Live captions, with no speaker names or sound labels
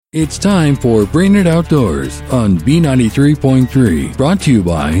It's time for Brainerd Outdoors on B93.3. Brought to you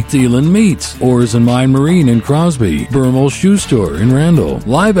by Zeeland Meats, Oars and Mine Marine in Crosby, Bermel's Shoe Store in Randall,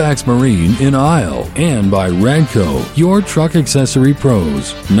 Liebax Marine in Isle, and by Radco, your truck accessory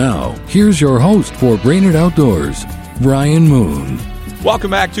pros. Now, here's your host for Brainerd Outdoors, Brian Moon.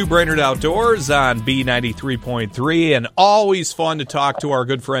 Welcome back to Brainerd Outdoors on B93.3, and always fun to talk to our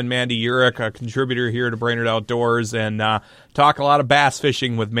good friend Mandy Urich, a contributor here to Brainerd Outdoors, and talk a lot of bass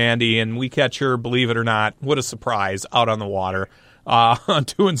fishing with Mandy, and we catch her, believe it or not, what a surprise, out on the water,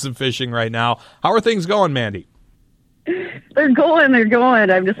 doing some fishing right now. How are things going, Mandy? They're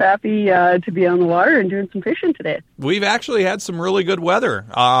going. I'm just happy to be on the water and doing some fishing today. We've actually had some really good weather.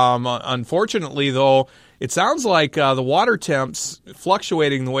 Unfortunately, though, it sounds like the water temps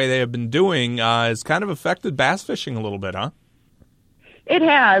fluctuating the way they have been doing has kind of affected bass fishing a little bit, huh? It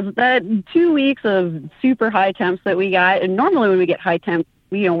has. That 2 weeks of super high temps that we got, and normally when we get high temps,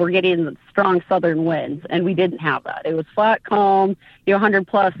 we're getting strong southern winds, and we didn't have that. It was flat, calm, 100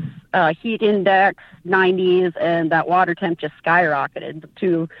 plus heat index, 90s, and that water temp just skyrocketed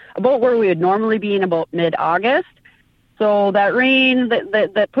to about where we would normally be in about mid-August. So that rain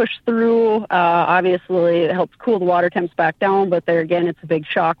that pushed through, obviously it helps cool the water temps back down, but there again, it's a big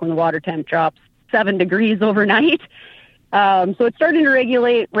shock when the water temp drops 7 degrees overnight. So it's starting to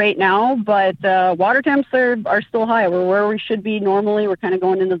regulate right now, but water temps are still high. We're where we should be normally. We're kind of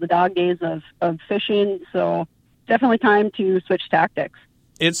going into the dog days of fishing, so definitely time to switch tactics.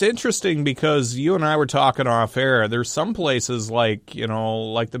 It's interesting because you and I were talking off air. There's some places like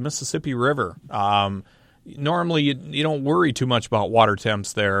the Mississippi River. Normally, you don't worry too much about water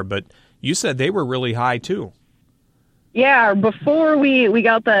temps there, but you said they were really high too. Yeah, before we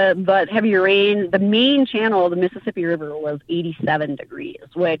got the heavier rain, the main channel of the Mississippi River was 87 degrees,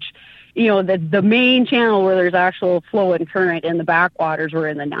 which, the main channel where there's actual flow and current in the backwaters were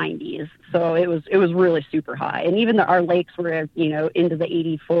in the 90s. So it was really super high. And even our lakes were, into the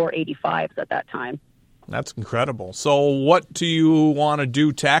 84, 85s at that time. That's incredible. So what do you want to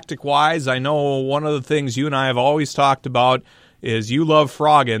do tactic-wise? I know one of the things you and I have always talked about is you love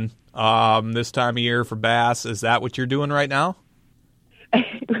frogging this time of year for bass. Is that what you're doing right now?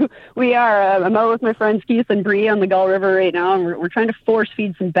 We are. I'm out with my friends Keith and Bree on the Gull River right now, and we're trying to force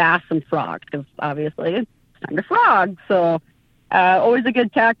feed some bass and frogs because obviously it's time to frog. So always a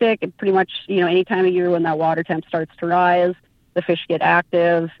good tactic. And pretty much, any time of year when that water temp starts to rise, the fish get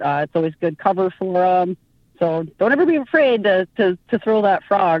active. It's always good cover for them. So don't ever be afraid to throw that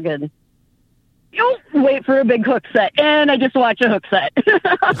frog and wait for a big hook set. And I just watched a hook set.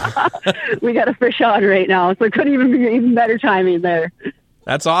 We got a fish on right now, so it couldn't even be even better timing there.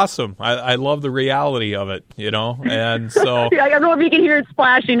 That's awesome. I love the reality of it, and so I don't know if you can hear it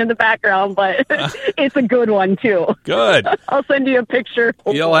splashing in the background, but it's a good one too. Good. I'll send you a picture.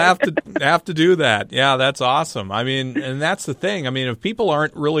 You'll have to do that. Yeah, that's awesome. I mean, and that's the thing. I mean, if people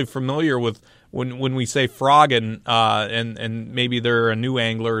aren't really familiar with when we say frogging, and maybe they're a new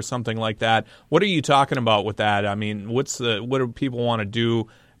angler or something like that, what are you talking about with that? I mean, what do people want to do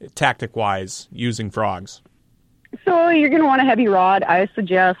tactic-wise using frogs? So you're going to want a heavy rod. I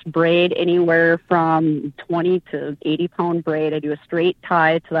suggest braid anywhere from 20 to 80-pound braid. I do a straight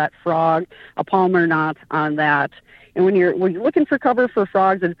tie to that frog, a palmer knot on that. And when you're looking for cover for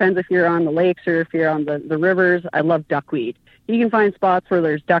frogs, it depends if you're on the lakes or if you're on the rivers. I love duckweed. You can find spots where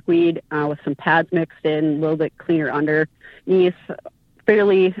there's duckweed with some pads mixed in, a little bit cleaner underneath,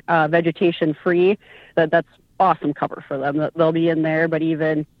 fairly vegetation-free. That's awesome cover for them. They'll be in there, but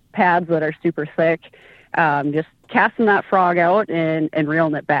even pads that are super thick, just casting that frog out and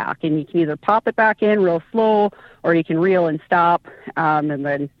reeling it back. And you can either pop it back in real slow, or you can reel and stop, and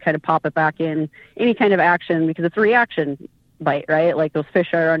then kind of pop it back in, any kind of action, because it's a reaction bite, right? Like those fish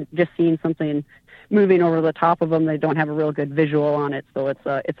are just seeing something moving over the top of them. They don't have a real good visual on it, so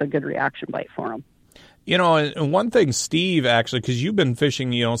it's a good reaction bite for them. And one thing Steve, actually, because you've been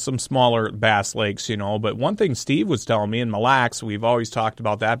fishing, some smaller bass lakes, but one thing Steve was telling me in Mille Lacs, we've always talked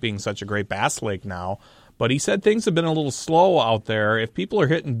about that being such a great bass lake now, but he said things have been a little slow out there. If people are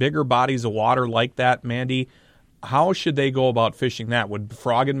hitting bigger bodies of water like that, Mandy, how should they go about fishing that? Would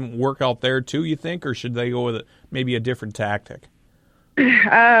frogging work out there too, you think, or should they go with maybe a different tactic?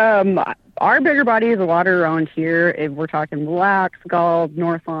 Our bigger bodies of water around here, if we're talking Mille Lacs, Gulf,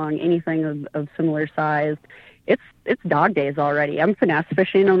 North Long, anything of similar size, it's dog days already. I'm finesse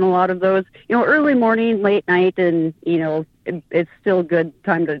fishing on a lot of those, early morning, late night, and, it's still a good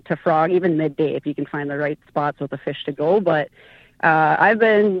time to frog, even midday if you can find the right spots with the fish to go. But I've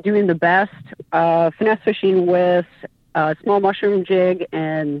been doing the best finesse fishing with a small mushroom jig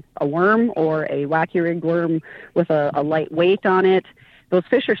and a worm, or a wacky rig worm with a light weight on it. those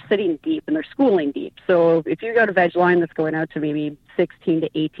fish are sitting deep and they're schooling deep. So if you got a veg line that's going out to maybe 16 to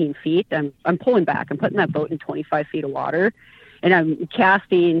 18 feet, I'm pulling back. I'm putting that boat in 25 feet of water, and I'm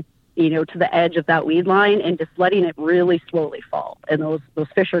casting, to the edge of that weed line and just letting it really slowly fall. And those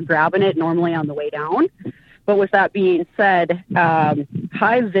fish are grabbing it normally on the way down. But with that being said,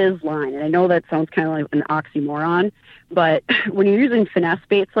 high vis line, and I know that sounds kind of like an oxymoron, but when you're using finesse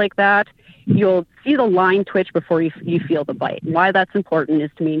baits like that, you'll see the line twitch before you feel the bite. And why that's important is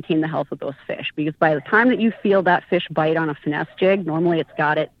to maintain the health of those fish, because by the time that you feel that fish bite on a finesse jig, normally it's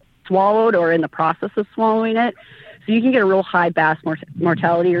got it swallowed or in the process of swallowing it. So you can get a real high bass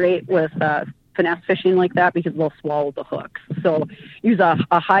mortality rate with finesse fishing like that because they'll swallow the hooks. So use a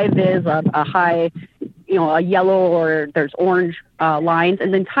high vis, a high, a yellow or there's orange lines,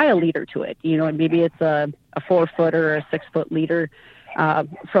 and then tie a leader to it. And maybe it's a 4-foot or a 6-foot leader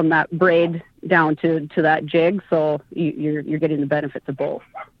from that braid down to that jig. So you're getting the benefits of both.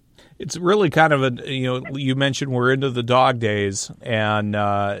 It's really kind of you mentioned we're into the dog days, and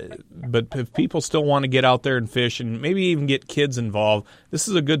but if people still want to get out there and fish and maybe even get kids involved, this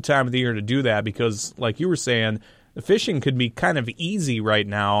is a good time of the year to do that because, like you were saying, the fishing could be kind of easy right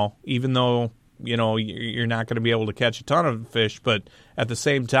now, even though, you're not going to be able to catch a ton of fish, but at the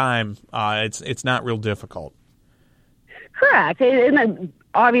same time, it's not real difficult. Correct. And then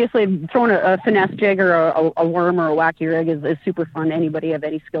obviously throwing a finesse jig or a worm or a wacky rig is super fun. Anybody of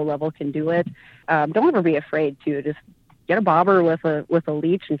any skill level can do it. Don't ever be afraid to just get a bobber with a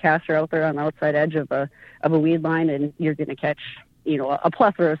leech and cast her out there on the outside edge of a weed line, and you're going to catch, a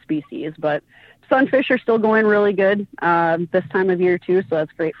plethora of species. But sunfish are still going really good this time of year too, so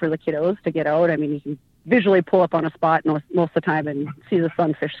that's great for the kiddos to get out. I mean, you can visually pull up on a spot most of the time and see the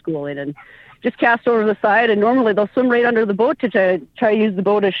sunfish schooling and just cast over the side, and normally they'll swim right under the boat to try to use the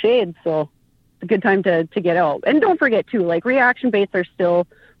boat as shade. So it's a good time to get out. And don't forget too, like reaction baits are still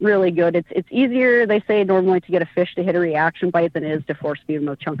really good. It's easier, they say, normally to get a fish to hit a reaction bite than it is to force feed them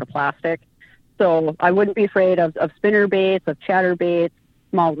a chunk of plastic. So I wouldn't be afraid of spinner baits, of chatter baits,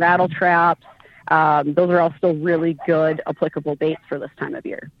 small rattle traps. Those are all still really good applicable baits for this time of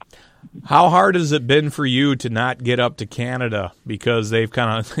year. How hard has it been for you to not get up to Canada because they've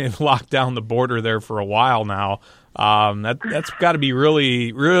locked down the border there for a while now? That's got to be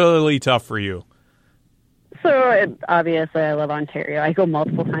really, really tough for you. So obviously I love Ontario. I go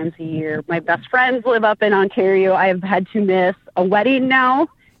multiple times a year. My best friends live up in Ontario. I have had to miss a wedding now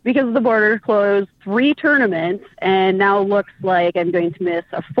because the border closed, 3 tournaments, and now looks like I'm going to miss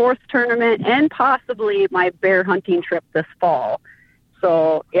a 4th tournament and possibly my bear hunting trip this fall.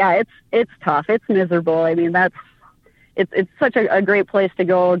 So yeah, it's tough. It's miserable. I mean, it's such a great place to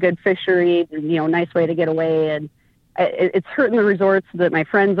go, a good fishery, nice way to get away, and it's hurting the resorts that my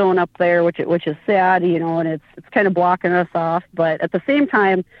friends own up there, which is sad, and it's kind of blocking us off. But at the same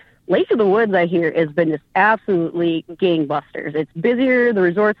time, Lake of the Woods, I hear, has been just absolutely gangbusters. It's busier, the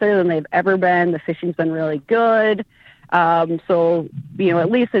resorts there, than they've ever been. The fishing's been really good. So,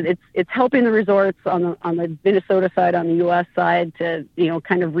 at least it's helping the resorts on the Minnesota side, on the U.S. side to,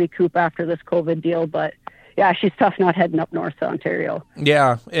 kind of recoup after this COVID deal. But yeah, she's tough not heading up north to Ontario.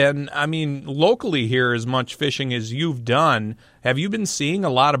 Yeah. And I mean, locally here, as much fishing as you've done, have you been seeing a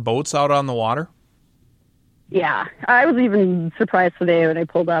lot of boats out on the water? Yeah, I was even surprised today when I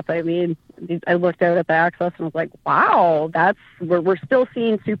pulled up. I mean, I looked out at the access and was like, wow, we're still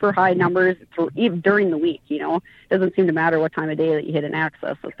seeing super high numbers even during the week, It doesn't seem to matter what time of day that you hit an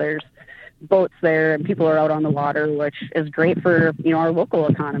access, if there's boats there and people are out on the water, which is great for, our local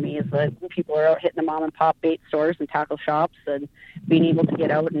economy, is that people are out hitting the mom and pop bait stores and tackle shops and being able to get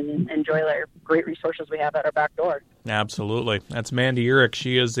out and enjoy the great resources we have at our back door. Absolutely. That's Mandy Urich.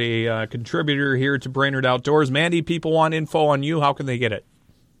 She is a contributor here to Brainerd Outdoors. Mandy, people want info on you. How can they get it?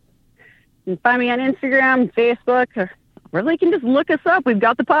 You can find me on Instagram, Facebook, or they can just look us up. We've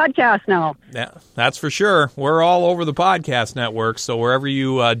got the podcast now. Yeah, that's for sure. We're all over the podcast network, so wherever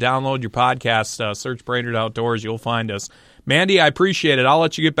you download your podcast, search Brainerd Outdoors, you'll find us. Mandy, I appreciate it. I'll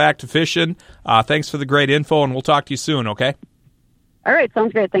let you get back to fishing. Thanks for the great info, and we'll talk to you soon, okay? All right,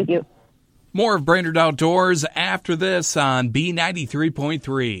 sounds great. Thank you. More of Brainerd Outdoors after this on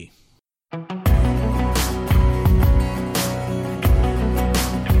B93.3.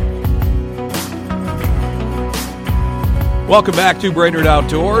 Welcome back to Brainerd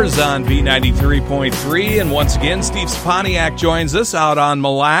Outdoors on B93.3. And once again, Steve Stepaniak joins us out on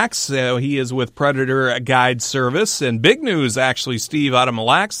Mille Lacs. He is with Predator Guide Service. And big news, actually, Steve, out of Mille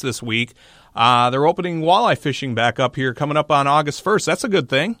Lacs this week. They're opening walleye fishing back up here coming up on August 1st. That's a good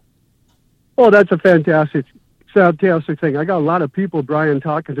thing. Oh, that's a fantastic thing. I got a lot of people, Brian,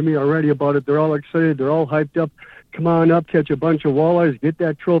 talking to me already about it. They're all excited. They're all hyped up. come on up, catch a bunch of walleyes, get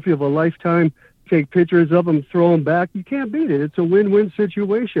that trophy of a lifetime, take pictures of them, throw them back. You can't beat it. It's a win-win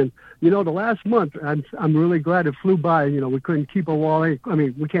situation. The last month, I'm really glad it flew by. We couldn't keep a walleye. I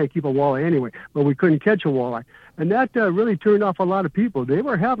mean, we can't keep a walleye anyway, but we couldn't catch a walleye. And that really turned off a lot of people. They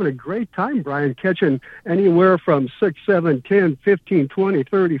were having a great time, Brian, catching anywhere from 6, 7, 10, 15, 20,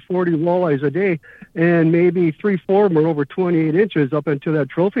 30, 40 walleyes a day, and maybe 3, 4 of them are over 28 inches up into that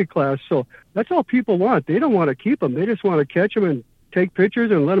trophy class. So that's all people want. They don't want to keep them. They just want to catch them and take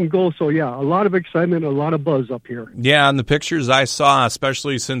pictures and let them go. So, yeah, a lot of excitement, a lot of buzz up here. Yeah, and the pictures I saw,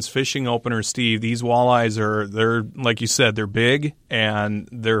 especially since fishing opener, Steve, these walleyes they're like you said, they're big and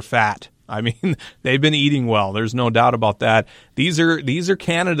they're fat. I mean, they've been eating well. There's no doubt about that. These are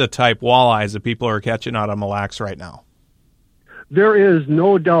Canada-type walleyes that people are catching out of Mille Lacs right now. There is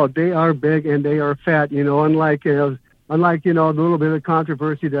no doubt. They are big and they are fat, unlike a little bit of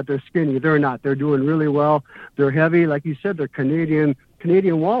controversy that they're skinny. They're not. They're doing really well. They're heavy. Like you said, they're Canadian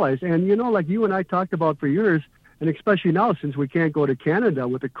walleyes. And, like you and I talked about for years, and especially now since we can't go to Canada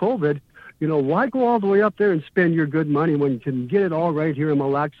with the COVID, why go all the way up there and spend your good money when you can get it all right here in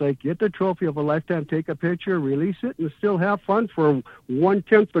Mille Lacs? Like, get the trophy of a lifetime, take a picture, release it, and still have fun for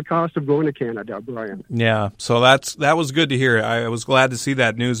 1/10 the cost of going to Canada, Brian. Yeah, so that was good to hear. I was glad to see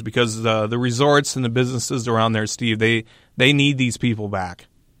that news because the resorts and the businesses around there, Steve, they need these people back.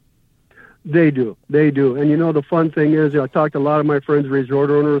 They do. And the fun thing is, I talked to a lot of my friends,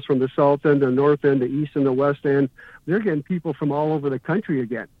 resort owners from the south end, the north end, the east and the west end. They're getting people from all over the country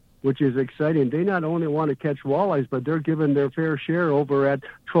again, which is exciting. They not only want to catch walleyes, but they're giving their fair share over at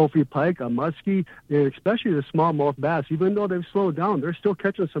trophy pike, a muskie, and especially the smallmouth bass. Even though they've slowed down, they're still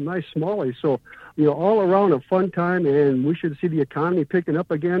catching some nice smallies. So, all around a fun time, and we should see the economy picking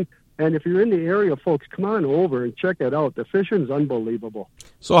up again. And if you're in the area, folks, come on over and check it out. The fishing's unbelievable.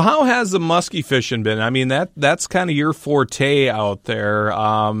 So how has the muskie fishing been? I mean, that's kind of your forte out there.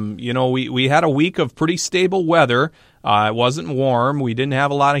 We had a week of pretty stable weather. It wasn't warm. We didn't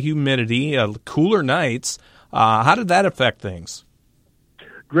have a lot of humidity, cooler nights. How did that affect things?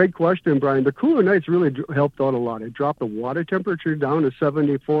 Great question, Brian. The cooler nights really helped out a lot. It dropped the water temperature down to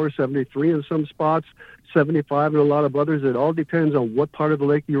 74, 73 in some spots, 75 in a lot of others. It all depends on what part of the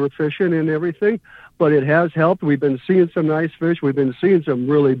lake you were fishing and everything. But it has helped. We've been seeing some nice fish. We've been seeing some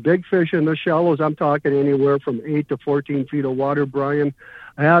really big fish in the shallows. I'm talking anywhere from 8 to 14 feet of water, Brian.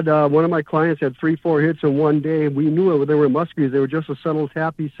 I had one of my clients had 3-4 hits in one day. We knew they were muskies. They were just a subtle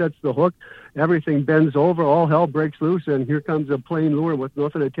tap. He sets the hook. Everything bends over. All hell breaks loose, and here comes a plain lure with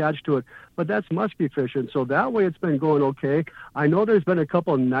nothing attached to it. But that's muskie fishing, so that way it's been going okay. I know there's been a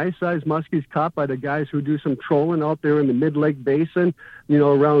couple nice-sized muskies caught by the guys who do some trolling out there in the Mid-Lake Basin,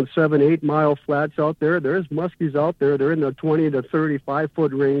 around 7-8 mile flats out there. There's muskies out there. They're in the 20 to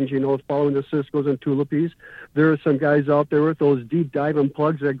 35-foot range, following the Cisco's and Tulipes. There are some guys out there with those deep diving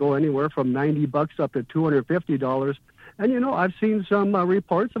plugs that go anywhere from $90 up to $250. And, I've seen some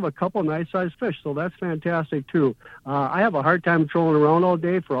reports of a couple nice-sized fish, so that's fantastic, too. I have a hard time trolling around all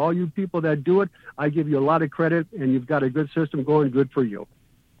day. For all you people that do it, I give you a lot of credit, and you've got a good system going, good for you.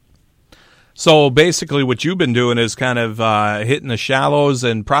 So basically what you've been doing is kind of hitting the shallows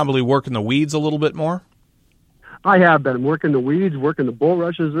and probably working the weeds a little bit more? I have been working the weeds, working the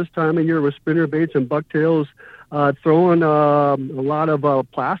bulrushes this time of year with spinner baits and bucktails, throwing a lot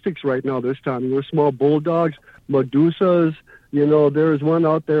of plastics right now this time. We're small bulldogs, medusas. There's one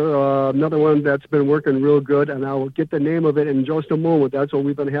out there, another one that's been working real good, and I'll get the name of it in just a moment. That's what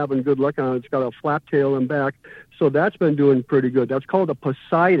we've been having good luck on. It's got a flap tail and back, so that's been doing pretty good. That's called a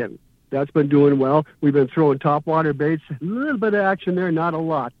Poseidon. That's been doing well. We've been throwing topwater baits, a little bit of action there, not a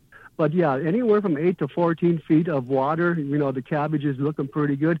lot. But, yeah, anywhere from 8 to 14 feet of water, the cabbage is looking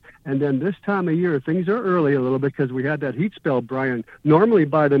pretty good. And then this time of year, things are early a little bit because we had that heat spell, Brian. Normally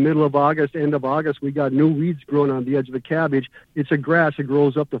by the middle of August, end of August, we got new weeds growing on the edge of the cabbage. It's a grass. It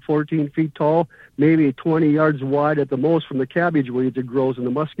grows up to 14 feet tall, maybe 20 yards wide at the most from the cabbage weeds it grows, and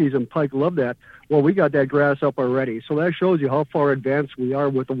the muskies and pike love that. Well, we got that grass up already. So that shows you how far advanced we are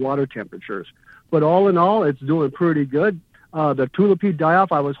with the water temperatures. But all in all, it's doing pretty good. The tulipy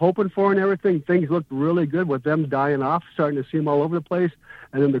die-off I was hoping for and everything, things looked really good with them dying off, starting to see them all over the place.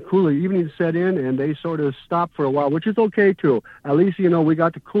 And then the cooler evening set in, and they sort of stopped for a while, which is okay, too. At least, we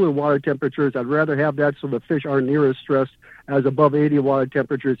got the cooler water temperatures. I'd rather have that so the fish aren't near as stressed as above 80 water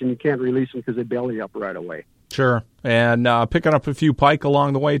temperatures, and you can't release them because they belly up right away. Sure. And picking up a few pike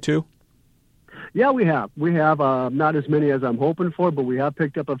along the way, too? Yeah, we have. We have not as many as I'm hoping for, but we have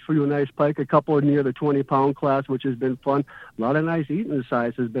picked up a few nice pike, a couple near the 20-pound class, which has been fun. A lot of nice eating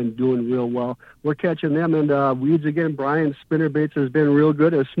size has been doing real well. We're catching them, and weeds again. Brian spinner baits has been real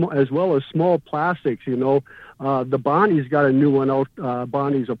good, as well as small plastics, The Bonnie's got a new one out.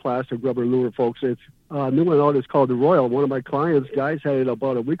 Bonnie's a plastic rubber lure, folks. It's new one out is called the Royal. One of my clients, guys, had it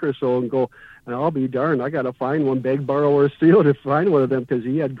about a week or so and go, and I'll be darned, I got to find one, beg, borrow, or steal to find one of them because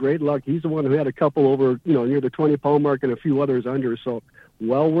he had great luck. He's the one who had a couple over, near the 20-pound mark and a few others under. So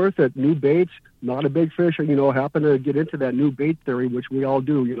well worth it. New baits, not a big fish, happen to get into that new bait theory, which we all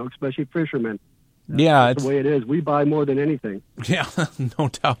do, especially fishermen. That's the way it is. We buy more than anything. Yeah, no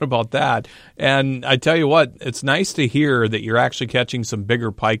doubt about that. And I tell you what, it's nice to hear that you're actually catching some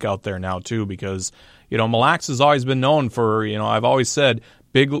bigger pike out there now too, because Mille Lacs has always been known for I've always said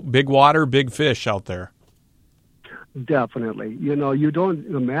big water, big fish out there. Definitely. You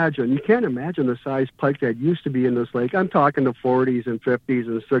can't imagine the size pike that used to be in this lake. I'm talking the 40s and 50s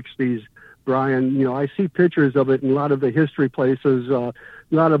and 60s. Brian, I see pictures of it in a lot of the history places. A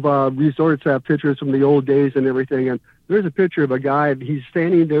lot of resorts have pictures from the old days and everything. And there's a picture of a guy. He's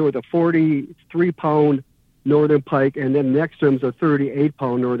standing there with a 43-pound northern pike, and then next to him is a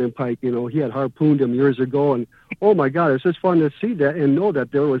 38-pound northern pike. He had harpooned him years ago. And, oh, my God, it's just fun to see that and know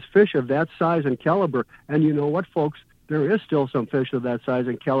that there was fish of that size and caliber. And you know what, folks? There is still some fish of that size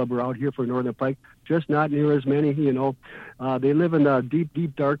and caliber out here for northern pike, just not near as many. They live in the deep,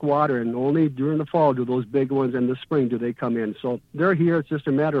 deep, dark water, and only during the fall do those big ones, and the spring do they come in. So they're here. It's just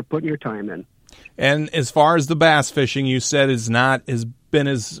a matter of putting your time in. And as far as the bass fishing, you said has been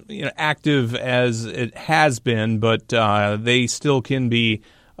as active as it has been, but they still can be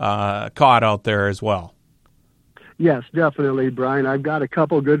caught out there as well. Yes, definitely, Brian. I've got a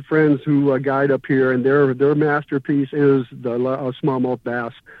couple good friends who guide up here, and their masterpiece is the smallmouth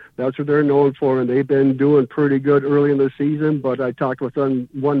bass. That's what they're known for, and they've been doing pretty good early in the season. But I talked with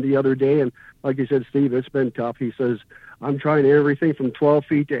one the other day, and like you said, Steve, it's been tough. He says, I'm trying everything from 12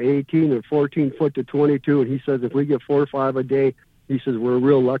 feet to 18 and 14 foot to 22, and he says if we get 4 or 5 a day, he says we're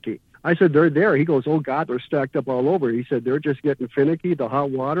real lucky. I said, they're there. He goes, oh, God, they're stacked up all over. He said, they're just getting finicky, the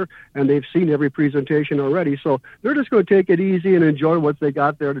hot water, and they've seen every presentation already. So they're just going to take it easy and enjoy what they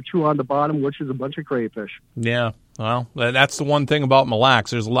got there to chew on the bottom, which is a bunch of crayfish. Yeah, well, that's the one thing about Mille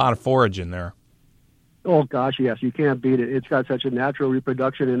Lacs. There's a lot of forage in there. Oh, gosh, yes, you can't beat it. It's got such a natural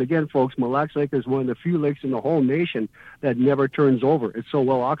reproduction. And again, folks, Mille Lacs Lake is one of the few lakes in the whole nation that never turns over. It's so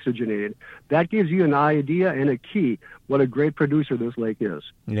well oxygenated. That gives you an idea and a key what a great producer this lake is.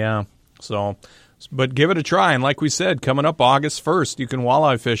 Yeah, but give it a try. And like we said, coming up August 1st, you can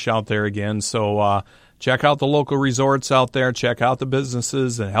walleye fish out there again. So check out the local resorts out there. Check out the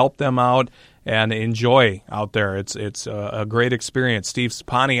businesses and help them out and enjoy out there. It's a great experience. Steve's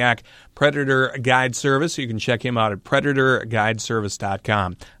Pontiac Predator Guide Service. You can check him out at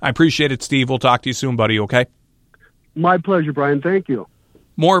predatorguideservice.com. I appreciate it, Steve. We'll talk to you soon, buddy, okay? My pleasure, Brian. Thank you.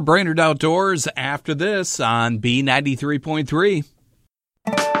 More Brainerd Outdoors after this on B93.3.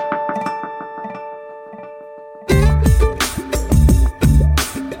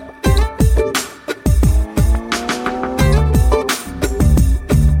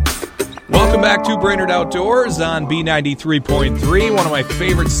 Back to Brainerd Outdoors on B93.3, one of my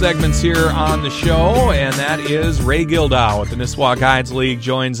favorite segments here on the show, and that is Ray Gildow with the Nisswa Guides League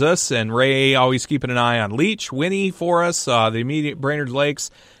joins us, and Ray always keeping an eye on Leech, Winnie for us, the immediate Brainerd Lakes,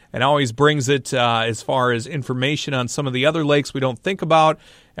 and always brings it as far as information on some of the other lakes we don't think about,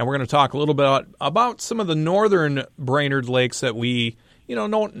 and we're going to talk a little bit about some of the northern Brainerd Lakes that we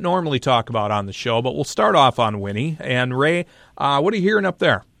don't normally talk about on the show, but we'll start off on Winnie. And Ray, what are you hearing up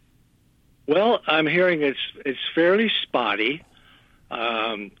there? Well, I'm hearing it's fairly spotty.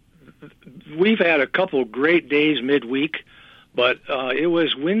 We've had a couple great days midweek, but it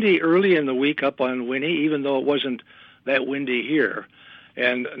was windy early in the week up on Winnie, even though it wasn't that windy here.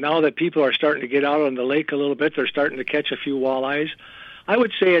 And now that people are starting to get out on the lake a little bit, they're starting to catch a few walleyes. I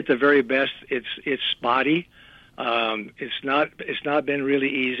would say at the very best, it's spotty. It's not been really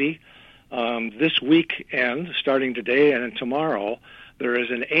easy. This weekend, starting today and tomorrow, there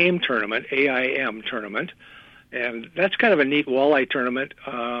is an AIM tournament, AIM tournament, and that's kind of a neat walleye tournament.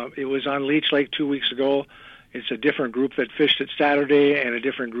 It was on Leech Lake 2 weeks ago. It's a different group that fished it Saturday and a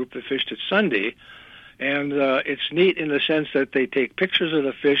different group that fished it Sunday. And it's neat in the sense that they take pictures of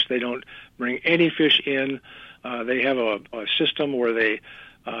the fish. They don't bring any fish in. They have a system where they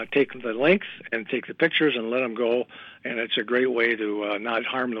take the length and take the pictures and let them go, and it's a great way to not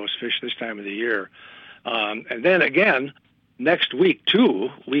harm those fish this time of the year. And then again, next week,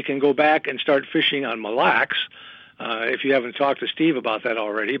 too, we can go back and start fishing on Mille Lacs, if you haven't talked to Steve about that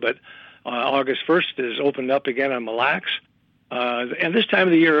already. But August 1st is opened up again on Mille Lacs. And this time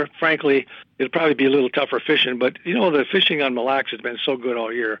of the year, frankly, it'll probably be a little tougher fishing. But, the fishing on Mille Lacs has been so good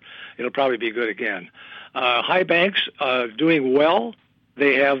all year, it'll probably be good again. High Banks doing well.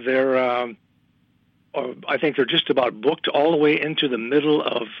 They have their I think they're just about booked all the way into the middle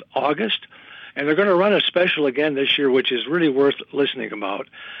of August. And they're going to run a special again this year, which is really worth listening about.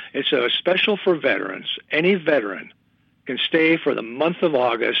 It's a special for veterans. Any veteran can stay for the month of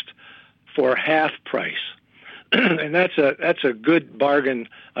August for half price. And that's a good bargain.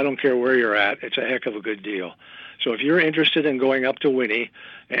 I don't care where you're at. It's a heck of a good deal. So if you're interested in going up to Winnie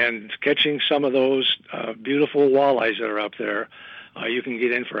and catching some of those beautiful walleyes that are up there, you can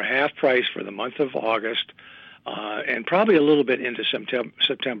get in for half price for the month of August, and probably a little bit into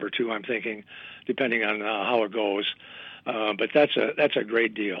September too, I'm thinking, depending on how it goes. But that's a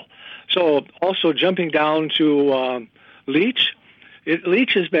great deal. So also jumping down to Leech.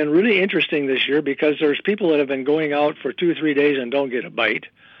 Leech has been really interesting this year because there's people that have been going out for 2 or 3 days and don't get a bite.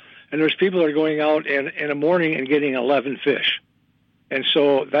 And there's people that are going out in a morning and getting 11 fish. And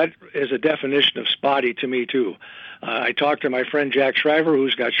so that is a definition of spotty to me, too. I talked to my friend Jack Shriver,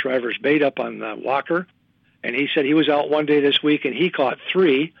 who's got Shriver's bait up on the Walker, and he said he was out one day this week and he caught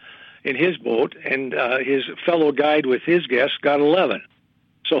 3 in his boat, and his fellow guide with his guests got 11.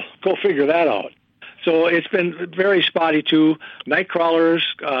 So go figure that out. So it's been very spotty, too. Night crawlers,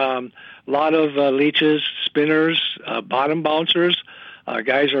 a lot of leeches, spinners, bottom bouncers.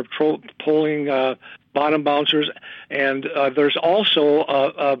 Guys are pulling bottom bouncers. And there's also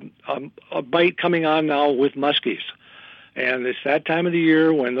a bite coming on now with muskies. And it's that time of the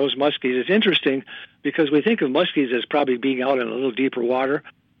year when those muskies, it's interesting because we think of muskies as probably being out in a little deeper water.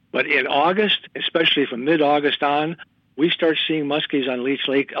 But in August, especially from mid-August on, we start seeing muskies on Leech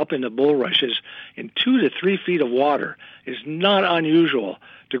Lake up in the bulrushes in 2 to 3 feet of water. It's not unusual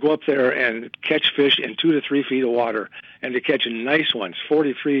to go up there and catch fish in 2 to 3 feet of water and to catch nice ones,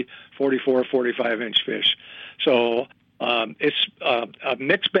 43, 44, 45-inch fish. So it's a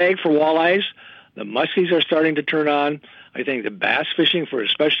mixed bag for walleyes. The muskies are starting to turn on. I think the bass fishing,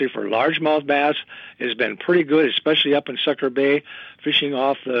 especially for largemouth bass, has been pretty good, especially up in Sucker Bay, fishing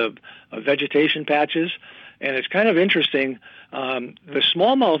off the vegetation patches. And it's kind of interesting. The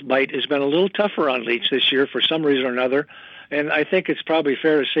smallmouth bite has been a little tougher on Leech this year for some reason or another. And I think it's probably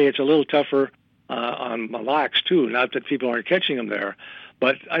fair to say it's a little tougher on Mille Lacs, too. Not that people aren't catching them there.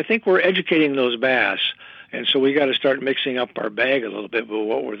 But I think we're educating those bass. And so we got to start mixing up our bag a little bit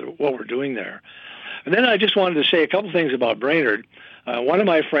with what we're doing there. And then I just wanted to say a couple things about Brainerd. One of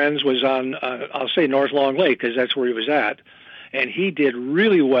my friends was on, I'll say North Long Lake, because that's where he was at. And he did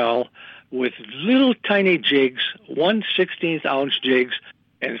really well with little tiny jigs, 1/16 ounce jigs,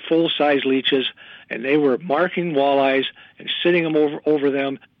 and full-size leeches, and they were marking walleyes and sitting them over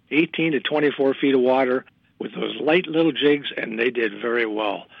them, 18 to 24 feet of water with those light little jigs, and they did very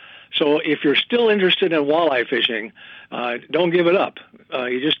well. So if you're still interested in walleye fishing, don't give it up.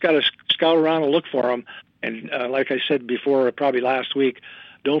 You just got to scout around and look for them. And like I said before, probably last week,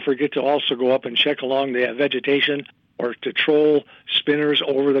 don't forget to also go up and check along the vegetation or to troll spinners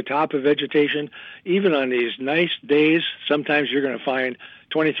over the top of vegetation. Even on these nice days, sometimes you're going to find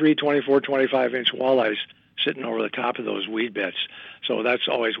 23, 24, 25-inch walleyes sitting over the top of those weed beds. So that's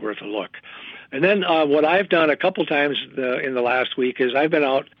always worth a look. And then what I've done a couple times in the last week is I've been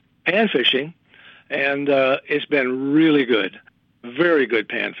out pan fishing, and it's been really good, very good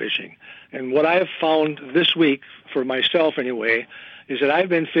pan fishing. And what I've found this week, for myself anyway, is that I've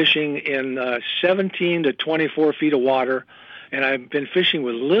been fishing in 17 to 24 feet of water, and I've been fishing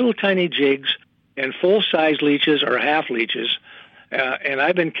with little tiny jigs and full-size leeches or half leeches, and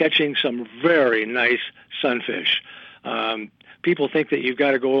I've been catching some very nice sunfish. People think that you've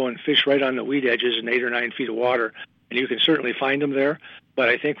got to go and fish right on the weed edges in 8 or 9 feet of water, and you can certainly find them there. But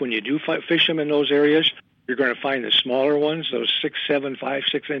I think when you do fish them in those areas, you're going to find the smaller ones, those 6, 7, 5,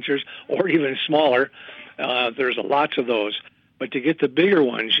 6 inches, or even smaller. There's lots of those. But to get the bigger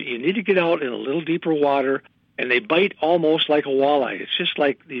ones, you need to get out in a little deeper water, and they bite almost like a walleye. It's just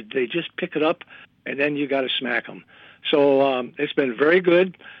like they just pick it up, and then you got to smack them. So it's been very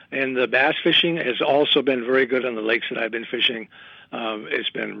good, and the bass fishing has also been very good on the lakes that I've been fishing.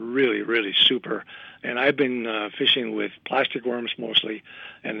 It's been really, really super. And I've been fishing with plastic worms mostly,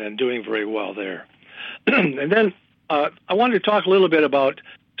 and then doing very well there. And then I wanted to talk a little bit about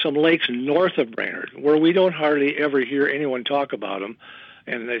some lakes north of Brainerd, where we don't hardly ever hear anyone talk about them.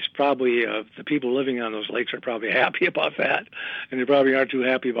 And it's probably the people living on those lakes are probably happy about that, and they probably aren't too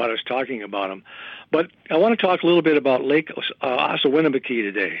happy about us talking about them. But I want to talk a little bit about Lake Osawainamaki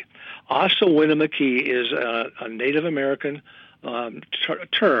today. Osawainamaki is a Native American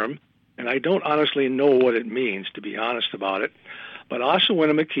term, and I don't honestly know what it means, to be honest about it. But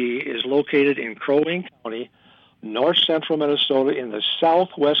Osawainamaki is located in Crow Wing County, north-central Minnesota, in the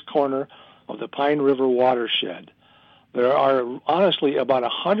southwest corner of the Pine River watershed. There are honestly about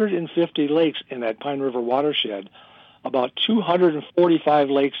 150 lakes in that Pine River watershed, about 245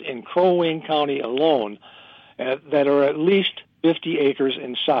 lakes in Crow Wing County alone that are at least 50 acres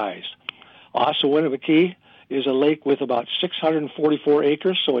in size. Ossawinamakee is a lake with about 644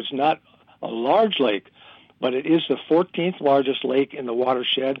 acres, so it's not a large lake, but it is the 14th largest lake in the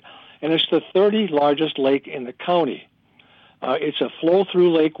watershed, and it's the 30th largest lake in the county. It's a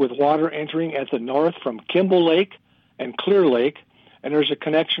flow-through lake with water entering at the north from Kimball Lake and Clear Lake, and there's a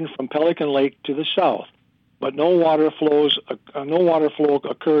connection from Pelican Lake to the south. But no water flow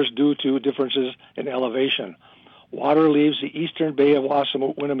occurs due to differences in elevation. Water leaves the eastern bay of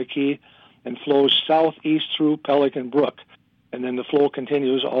Ossawinamakee and flows southeast through Pelican Brook, and then the flow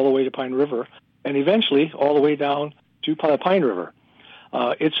continues all the way to Pine River, and eventually all the way down to Pine River.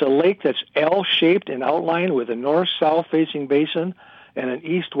 It's a lake that's L-shaped in outline with a north-south facing basin and an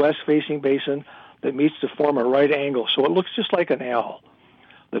east-west facing basin that meets to form a right angle, so it looks just like an L.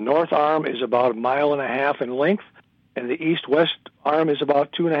 The north arm is about 1.5 miles in length, and the east-west arm is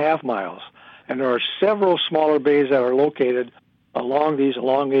about 2.5 miles. And there are several smaller bays that are located along these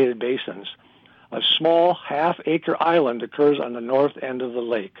elongated basins. A small half-acre island occurs on the north end of the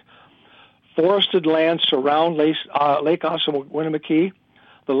lake. Forested lands surround Lake Ossawinamakee.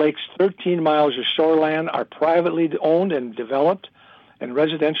 The lake's 13 miles of shoreline are privately owned and developed, and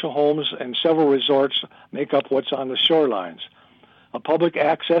residential homes and several resorts make up what's on the shorelines. A public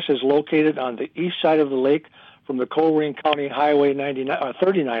access is located on the east side of the lake from the Crow-Wing County Highway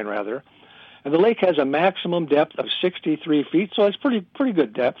 39, and the lake has a maximum depth of 63 feet, so it's pretty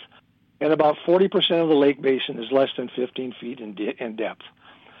good depth, and about 40% of the lake basin is less than 15 feet in depth.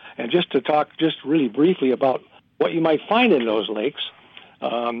 And just to talk just really briefly about what you might find in those lakes,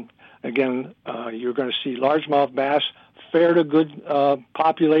 again, you're going to see largemouth bass, fair to good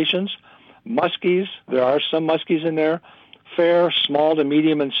populations, muskies, there are some muskies in there, fair, small to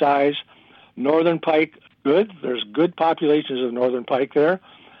medium in size, northern pike, good, there's good populations of northern pike there,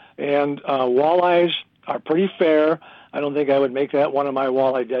 and walleyes are pretty fair. I don't think I would make that one of my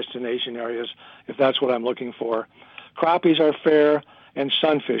walleye destination areas if that's what I'm looking for. Crappies are fair, and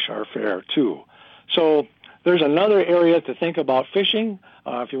sunfish are fair too. So there's another area to think about fishing.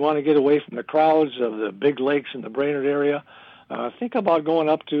 If you want to get away from the crowds of the big lakes in the Brainerd area, think about going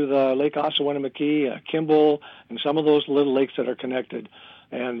up to the Lake Ossawinamakee, Kimball, and some of those little lakes that are connected.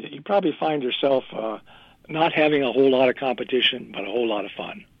 And you probably find yourself not having a whole lot of competition, but a whole lot of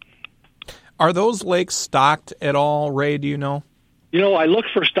fun. Are those lakes stocked at all, Ray, do you know? You know, I looked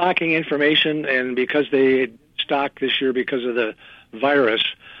for stocking information, and because they stocked this year because of the virus,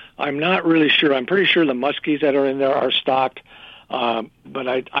 I'm not really sure. I'm pretty sure the muskies that are in there are stocked, but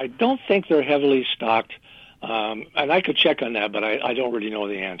I don't think they're heavily stocked. And I could check on that, but I don't really know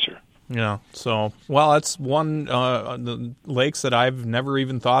the answer. Yeah, so, well, that's one the lakes that I've never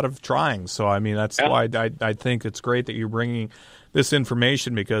even thought of trying. So, I mean, that's why I think it's great that you're bringing this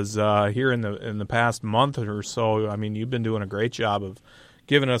information, because here in the past month or so, I mean, you've been doing a great job of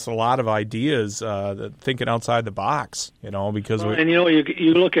giving us a lot of ideas, thinking outside the box, because and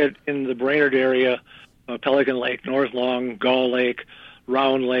you look at in the Brainerd area, Pelican Lake, North Long, Gull Lake,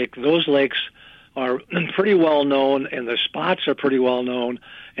 Round Lake, those lakes are pretty well known, and the spots are pretty well known,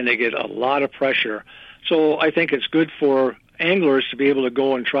 and they get a lot of pressure. So I think it's good for anglers to be able to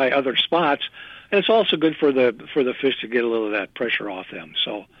go and try other spots, and it's also good for the fish to get a little of that pressure off them.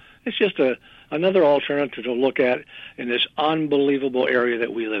 So it's just another alternative to look at in this unbelievable area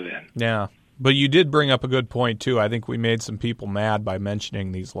that we live in. Yeah. But you did bring up a good point, too. I think we made some people mad by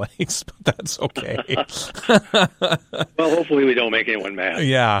mentioning these lakes, but that's okay. Well, hopefully we don't make anyone mad.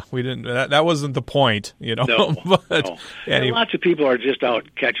 Yeah, we didn't. That wasn't the point, No, but no. Anyway. Lots of people are just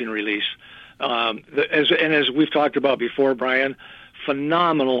out catch and release. As we've talked about before, Brian,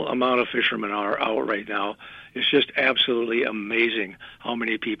 phenomenal amount of fishermen are out right now. It's just absolutely amazing how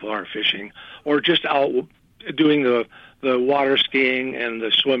many people are fishing or just out doing the water skiing and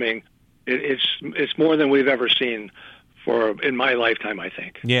the swimming. It's more than we've ever seen in my lifetime, I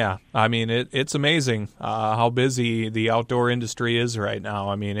think. Yeah, I mean, it's amazing how busy the outdoor industry is right now.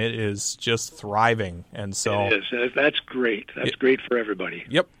 I mean, it is just thriving, and so it is. That's great. That's great for everybody.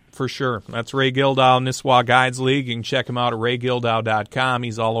 Yep, for sure. That's Ray Gildow, Nisswa Guides League. You can check him out at raygildow.com.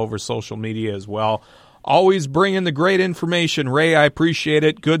 He's all over social media as well. Always bringing the great information, Ray. I appreciate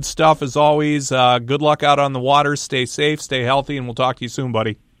it. Good stuff as always. Good luck out on the water. Stay safe, stay healthy, and we'll talk to you soon,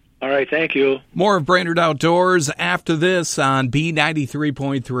 buddy. All right, thank you. More of Brainerd Outdoors after this on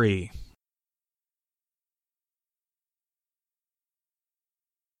B93.3.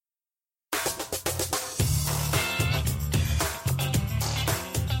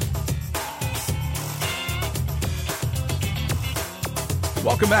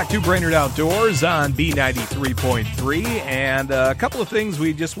 Welcome back to Brainerd Outdoors on B93.3, and a couple of things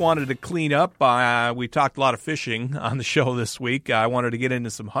we just wanted to clean up. We talked a lot of fishing on the show this week. I wanted to get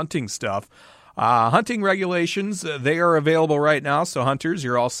into some hunting stuff. Hunting regulations, they are available right now, so hunters,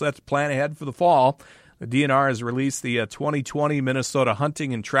 you're all set to plan ahead for the fall. The DNR has released the 2020 Minnesota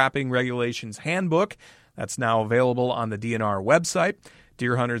Hunting and Trapping Regulations Handbook. That's now available on the DNR website.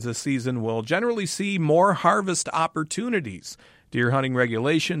 Deer hunters this season will generally see more harvest opportunities. Deer hunting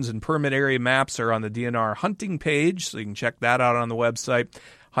regulations and permit area maps are on the DNR hunting page, so you can check that out on the website.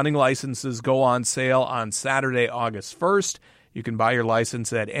 Hunting licenses go on sale on Saturday, August 1st. You can buy your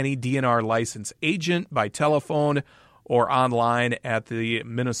license at any DNR license agent, by telephone, or online at the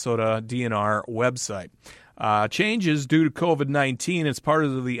Minnesota DNR website. Changes due to COVID-19 as part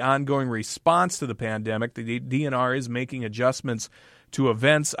of the ongoing response to the pandemic. The DNR is making adjustments to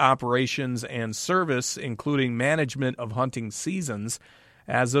events, operations, and service, including management of hunting seasons.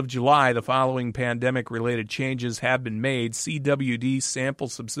 As of July, the following pandemic-related changes have been made. CWD sample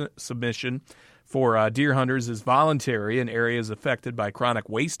submission for deer hunters is voluntary in areas affected by chronic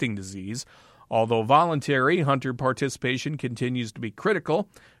wasting disease. Although voluntary, hunter participation continues to be critical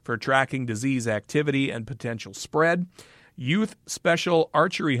for tracking disease activity and potential spread. Youth special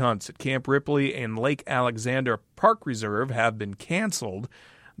archery hunts at Camp Ripley and Lake Alexander Park Reserve have been canceled.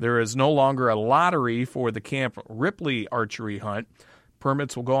 There is no longer a lottery for the Camp Ripley archery hunt.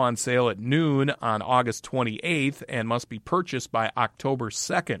 Permits will go on sale at noon on August 28th and must be purchased by October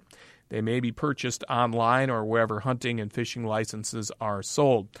 2nd. They may be purchased online or wherever hunting and fishing licenses are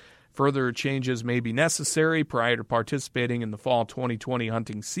sold. Further changes may be necessary prior to participating in the fall 2020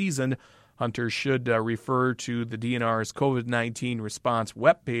 hunting season. Hunters should refer to the DNR's COVID-19 response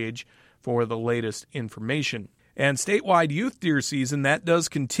webpage for the latest information. And statewide youth deer season, that does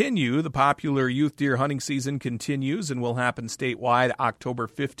continue. The popular youth deer hunting season continues and will happen statewide October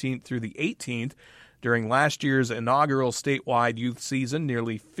 15th through the 18th. During last year's inaugural statewide youth season,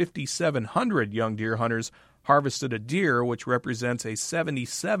 nearly 5,700 young deer hunters harvested a deer, which represents a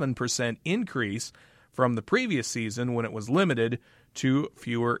 77% increase from the previous season when it was limited to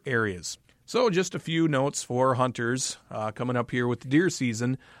fewer areas. So just a few notes for hunters coming up here with the deer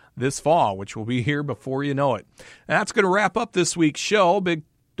season this fall, which will be here before you know it. That's going to wrap up this week's show.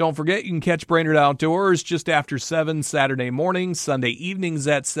 Don't forget, you can catch Brainerd Outdoors just after 7 Saturday mornings, Sunday evenings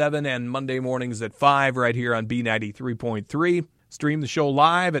at 7, and Monday mornings at 5 right here on B93.3. Stream the show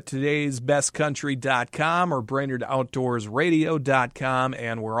live at todaysbestcountry.com or BrainerdOutdoorsRadio.com,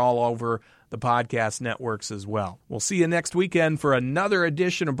 and we're all over the podcast networks as well. We'll see you next weekend for another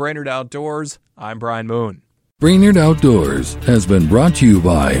edition of Brainerd Outdoors. I'm Brian Moon. Brainerd Outdoors has been brought to you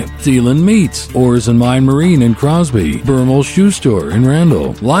by Zeeland Meats, Oars and Mine Marine in Crosby, Bermel's Shoe Store in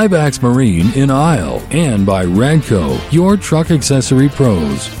Randall, Liveax Marine in Isle, and by Radco, your truck accessory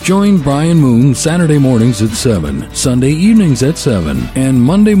pros. Join Brian Moon Saturday mornings at 7, Sunday evenings at 7, and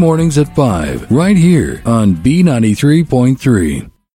Monday mornings at 5, right here on B93.3.